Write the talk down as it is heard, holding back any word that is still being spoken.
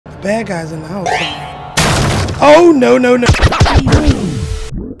bad guys in the house. Oh, no, no, no.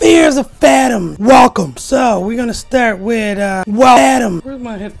 There's a Fathom. Welcome. So, we're going to start with, Fathom. Where's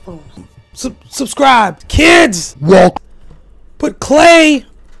my headphones? Subscribe. Kids. Welcome. Put clay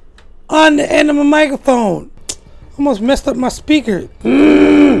on the end of my microphone. Almost messed up my speaker.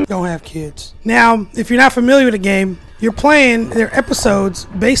 Don't have kids. Now, if you're not familiar with the game, you're playing their episodes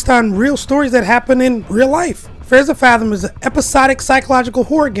based on real stories that happen in real life. There's a Fathom is an episodic psychological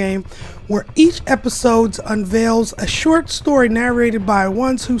horror game where each episode unveils a short story narrated by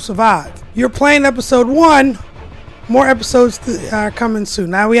ones who survive. You're playing episode 1. More episodes are coming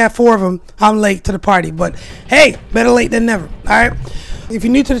soon. Now we have 4 of them. I'm late to the party, but hey, better late than never. All right. If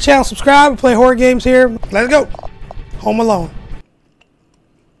you're new to the channel, subscribe. We play horror games here. Let's go. Home Alone.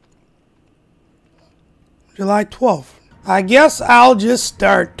 July 12th. I guess I'll just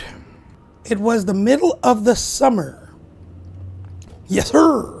start. It was the middle of the summer. Yes,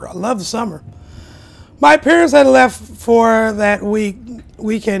 sir. I love the summer. My parents had left for that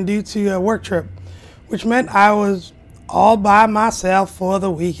weekend due to a work trip, which meant I was all by myself for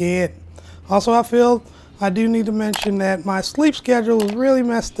the weekend. Also, I feel I do need to mention that my sleep schedule was really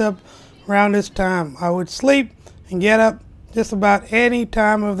messed up around this time. I would sleep and get up just about any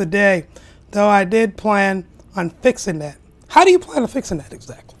time of the day, though I did plan on fixing that. How do you plan on fixing that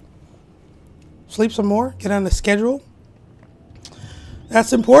exactly? Sleep some more? Get on the schedule?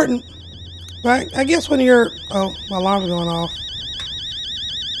 That's important. But I guess when you're... Oh, my alarm's going off.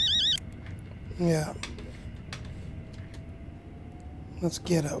 Yeah. Let's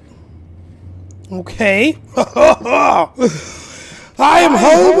get up. Okay. I am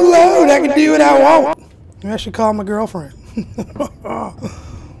home alone. I can do what I want. Maybe I should call my girlfriend.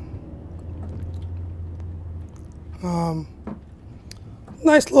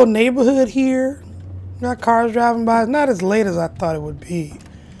 Nice little neighborhood here. Got cars driving by. It's not as late as I thought it would be.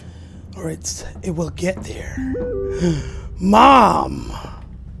 Or it will get there. Mom.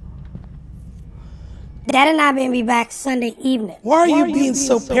 Dad and I may be back Sunday evening. Why are you being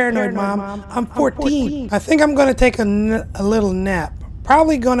so paranoid, Mom? I'm 14. I think I'm going to take a little nap.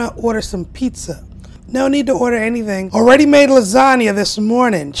 Probably going to order some pizza. No need to order anything. Already made lasagna this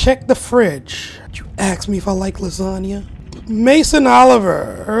morning. Check the fridge. Did you ask me if I like lasagna? Mason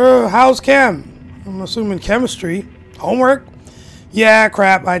Oliver. How's chem? I'm assuming chemistry. Homework? Yeah,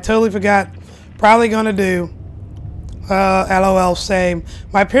 crap. I totally forgot. Probably going to do. LOL, same.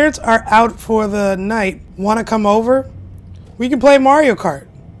 My parents are out for the night. Want to come over? We can play Mario Kart.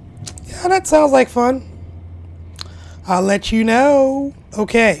 Yeah, that sounds like fun. I'll let you know.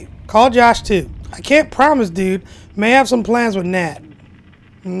 Okay, call Josh too. I can't promise, dude. May have some plans with Nat.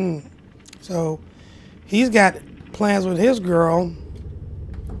 So, he's got plans with his girl.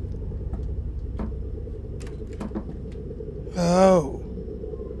 Oh.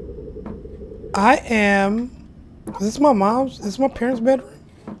 I am... Is this my mom's? Is this my parents' bedroom?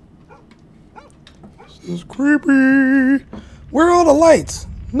 This is creepy. Where are all the lights?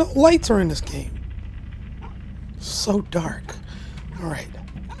 No lights are in this game. So dark. Alright.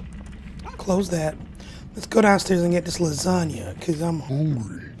 Close that. Let's go downstairs and get this lasagna, because I'm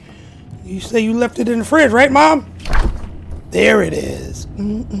hungry. You say you left it in the fridge, right, Mom? There it is.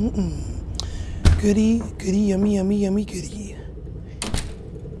 Goody, goody, yummy, yummy, yummy, goody.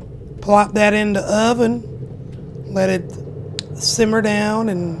 Plop that in the oven. Let it simmer down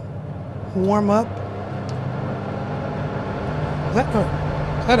and warm up. Is that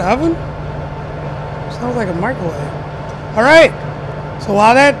an oven? Sounds like a microwave. All right. So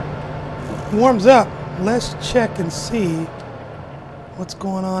while that warms up, let's check and see what's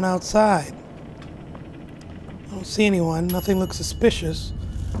going on outside. I don't see anyone. Nothing looks suspicious.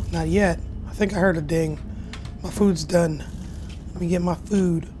 Not yet. I think I heard a ding. My food's done. Let me get my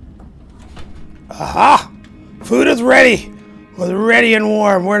food. Aha! Food is ready. Was ready and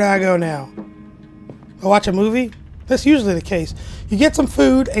warm. Where do I go now? I watch a movie? That's usually the case. You get some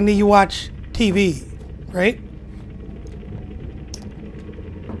food and then you watch TV, right?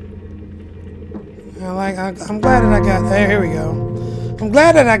 I'm glad that I got... Here we go. I'm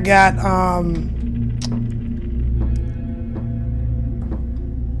glad that I got...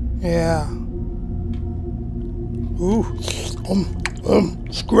 Yeah. Ooh.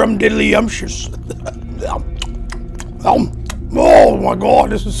 Scrumdiddlyumptious. Oh my God,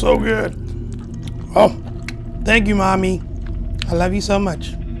 this is so good. Oh, thank you, Mommy. I love you so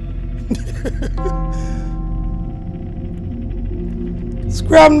much.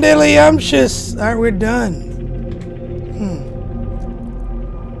 Scrumdiddlyumptious. All right, we're done.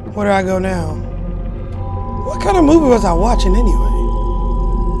 Where do I go now? What kind of movie was I watching anyway?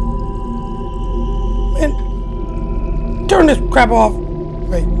 Man, turn this crap off.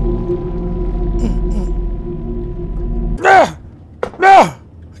 Wait. Ah! Ah!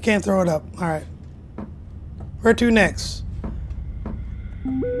 I can't throw it up. Alright. Where to next?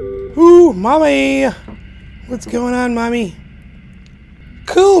 Ooh, mommy! What's going on, mommy?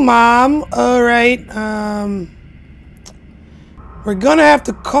 Cool, mom. Alright, we're gonna have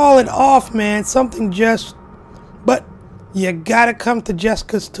to call it off, man. Something just... But you gotta come to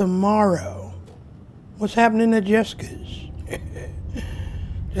Jessica's tomorrow. What's happening at Jessica's?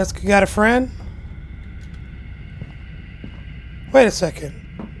 Jessica got a friend? Wait a second.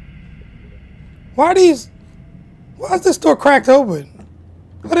 Why is this door cracked open?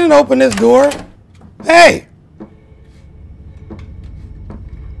 I didn't open this door. Hey!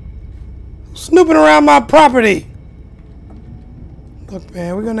 Snooping around my property. Look,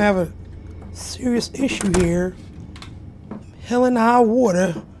 man, we're gonna have a serious issue here. Hell in high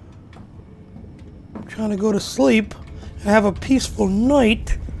water. I'm trying to go to sleep and have a peaceful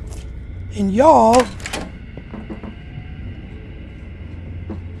night. And y'all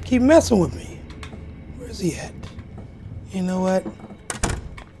keep messing with me. Where's he at? You know what?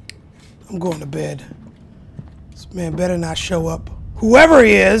 I'm going to bed. This man better not show up. Whoever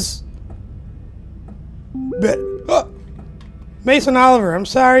he is. Mason Oliver, I'm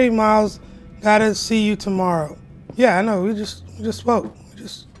sorry, Miles. Gotta see you tomorrow. Yeah, I know. We just spoke.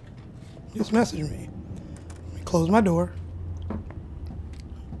 Just messaged me. Let me close my door.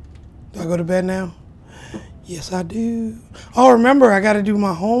 Do I go to bed now? Yes, I do. Oh, remember, I gotta do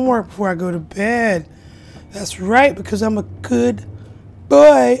my homework before I go to bed. That's right, because I'm a good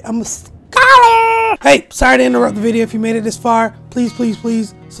boy. I'm a scholar. Hey, sorry to interrupt the video. If you made it this far, please, please,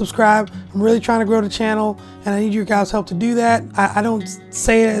 please subscribe. I'm really trying to grow the channel, and I need your guys' help to do that. I don't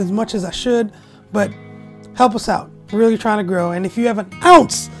say it as much as I should, but help us out. We're really trying to grow, and if you have an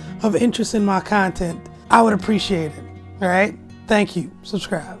ounce of interest in my content, I would appreciate it. All right? Thank you.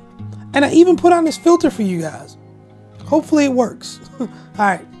 Subscribe. And I even put on this filter for you guys. Hopefully it works. All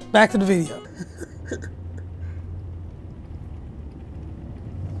right, back to the video.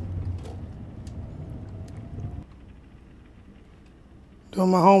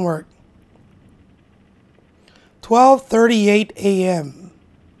 Doing my homework. 12:38 a.m.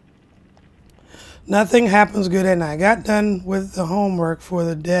 Nothing happens good at night. I got done with the homework for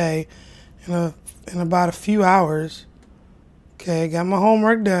the day in about a few hours. Okay, got my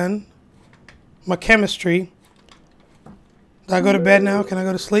homework done. My chemistry. Do I go to bed now? Can I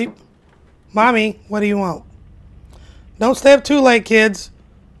go to sleep? Mommy, what do you want? Don't stay up too late, kids.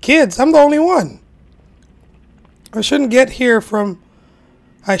 Kids, I'm the only one. I shouldn't get here from...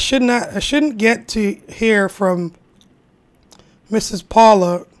 I shouldn't get to hear from Mrs.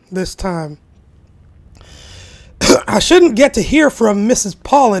 Paula this time. I shouldn't get to hear from Mrs.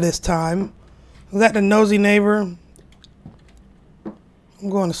 Paula this time. Is that the nosy neighbor? I'm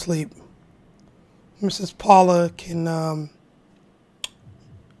going to sleep. Mrs. Paula can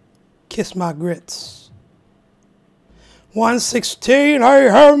kiss my grits. 1:16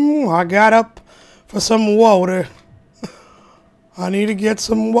 a.m. I got up for some water. I need to get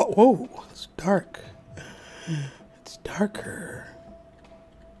some water. Whoa, it's dark. It's darker.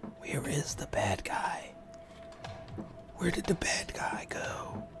 Where is the bad guy? Where did the bad guy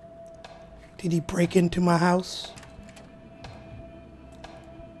go? Did he break into my house?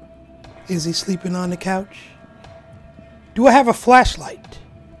 Is he sleeping on the couch? Do I have a flashlight?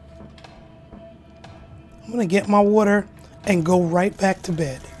 I'm gonna get my water and go right back to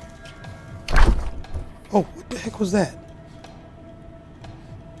bed. Oh, what the heck was that?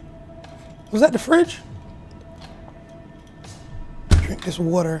 Was that the fridge? Drink this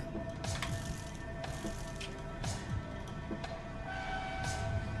water.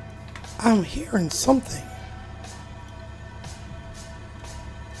 I'm hearing something.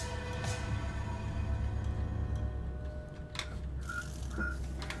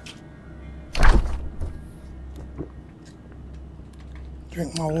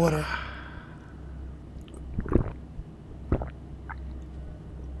 Drink my water.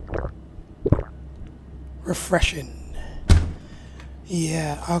 Refreshing.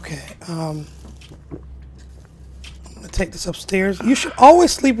 Yeah, okay. I'm gonna take this upstairs. You should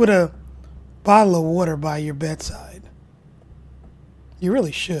always sleep with a bottle of water by your bedside. You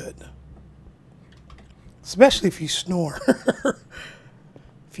really should. Especially if you snore.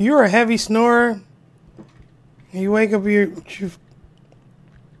 If you're a heavy snorer and you wake up, you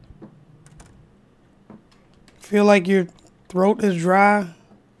feel like your throat is dry.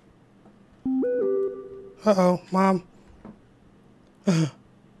 Uh-oh, Mom.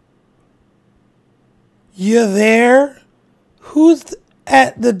 You there? Who's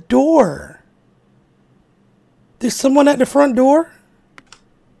at the door? There's someone at the front door?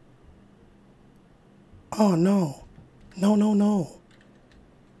 Oh, no. No, no, no.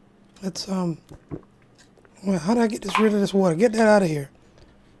 Let's, well, how do I get rid of this water? Get that out of here.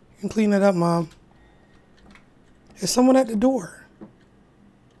 You can clean that up, Mom. Is someone at the door?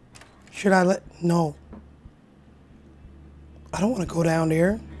 Should I no. I don't want to go down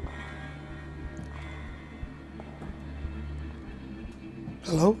there.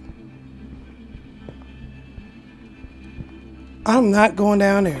 Hello? I'm not going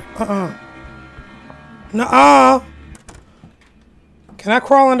down there. Nuh-uh. Can I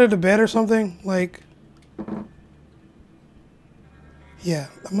crawl under the bed or something? Like, yeah,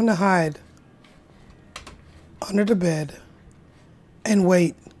 I'm gonna hide under the bed and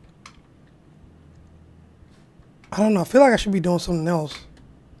wait. I don't know. I feel like I should be doing something else.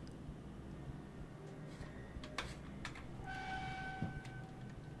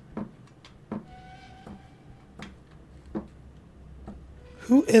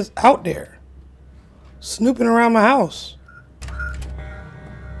 Who is out there snooping around my house?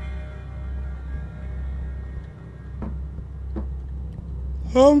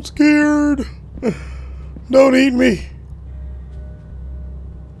 I'm scared. Don't eat me.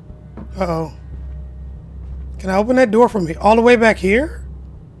 Uh-oh. Can I open that door for me? All the way back here?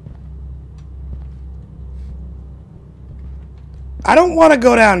 I don't want to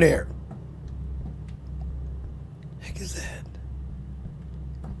go down there. Heck is that?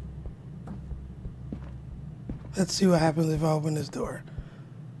 Let's see what happens if I open this door.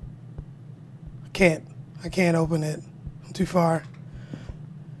 I can't open it. I'm too far.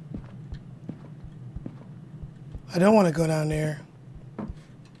 I don't want to go down there.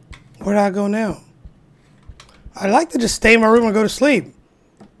 Where do I go now? I like to just stay in my room and go to sleep.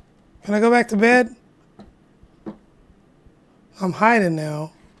 Can I go back to bed? I'm hiding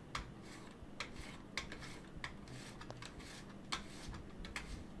now.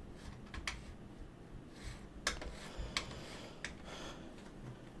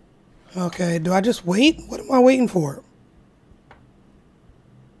 Okay, do I just wait? What am I waiting for?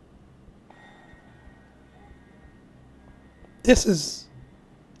 This is...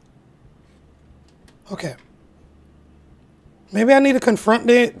 Okay. Maybe I need to confront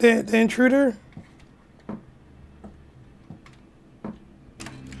the intruder?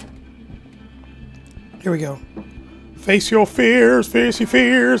 Here we go. Face your fears, face your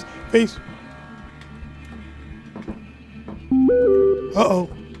fears, face... Uh-oh.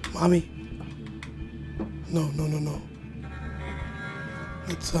 Mommy. No, no, no, no.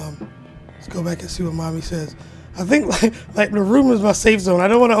 Let's go back and see what Mommy says. I think like the room is my safe zone. I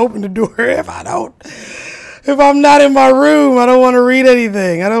don't want to open the door if I'm not in my room. I don't want to read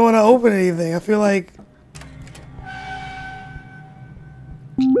anything. I don't want to open anything. I feel like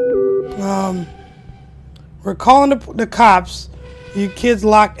we're calling the cops. You kids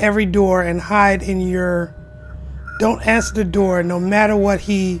lock every door and hide in your... Don't answer the door no matter what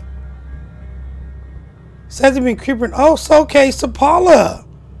he says. He's been creeping. Oh, so okay, so Paula.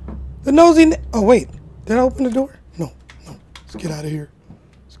 The nosy... Oh, wait. Did I open the door? No, no. Let's get out of here.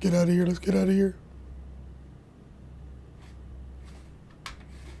 Let's get out of here. Let's get out of here.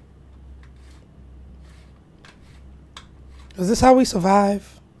 Is this how we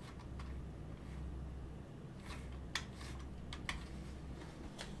survive?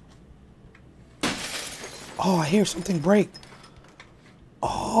 Oh, I hear something break.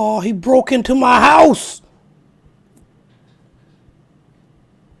 Oh, he broke into my house.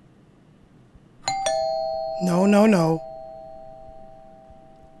 No, no, no.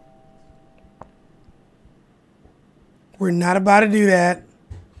 We're not about to do that.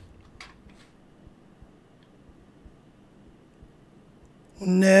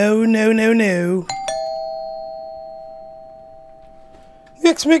 No, no, no, no.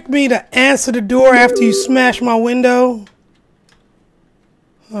 You expect me to answer the door after you smash my window?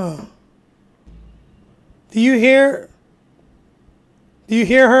 Huh. Do you hear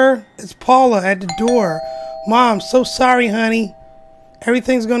her? It's Paula at the door. Mom, so sorry, honey.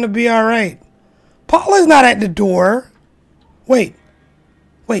 Everything's gonna be alright. Paula's not at the door. Wait,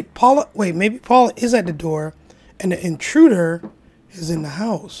 Paula, maybe Paula is at the door and the intruder is in the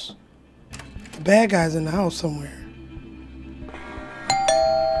house. The bad guy's in the house somewhere.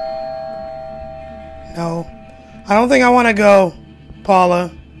 No, I don't think I want to go,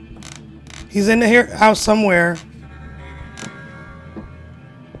 Paula. He's in the house somewhere.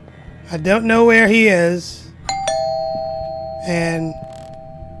 I don't know where he is. And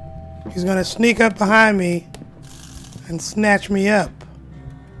he's gonna sneak up behind me and snatch me up.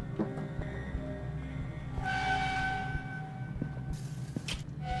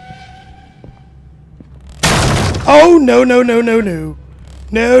 Oh, no, no, no, no, no.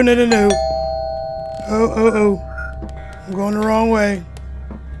 No, no, no, no. Oh. I'm going the wrong way.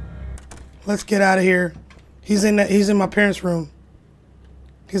 Let's get out of here. He's in my parents' room.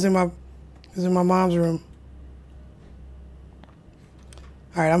 He's in my mom's room.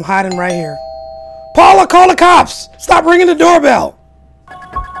 All right, I'm hiding right here. Paula, call the cops! Stop ringing the doorbell!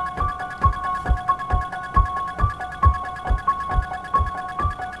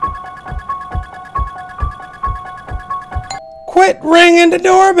 Quit ringing the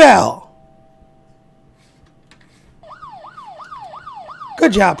doorbell!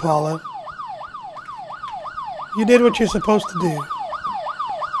 Good job, Paula. You did what you're supposed to do.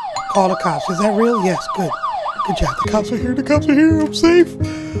 Call the cops. Is that real? Yes, good. Good job. The cops are here. The cops are here. I'm safe.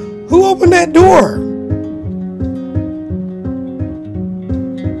 Who opened that door?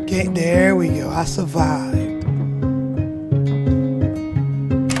 Okay, there we go. I survived.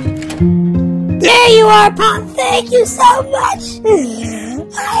 There you are, Pop. Thank you so much.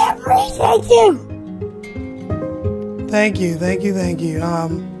 I appreciate you. Thank you.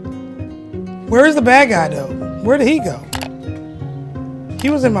 Where is the bad guy, though? Where did he go? He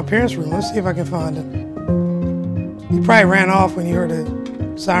was in my parents' room. Let's see if I can find him. He probably ran off when he heard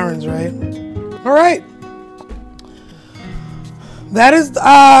the sirens, right? All right. That is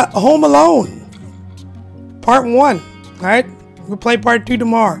Home Alone, Part 1. All right. We'll play Part 2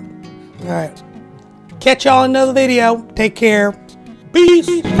 tomorrow. All right. Catch y'all in another video. Take care.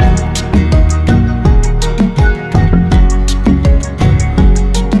 Peace.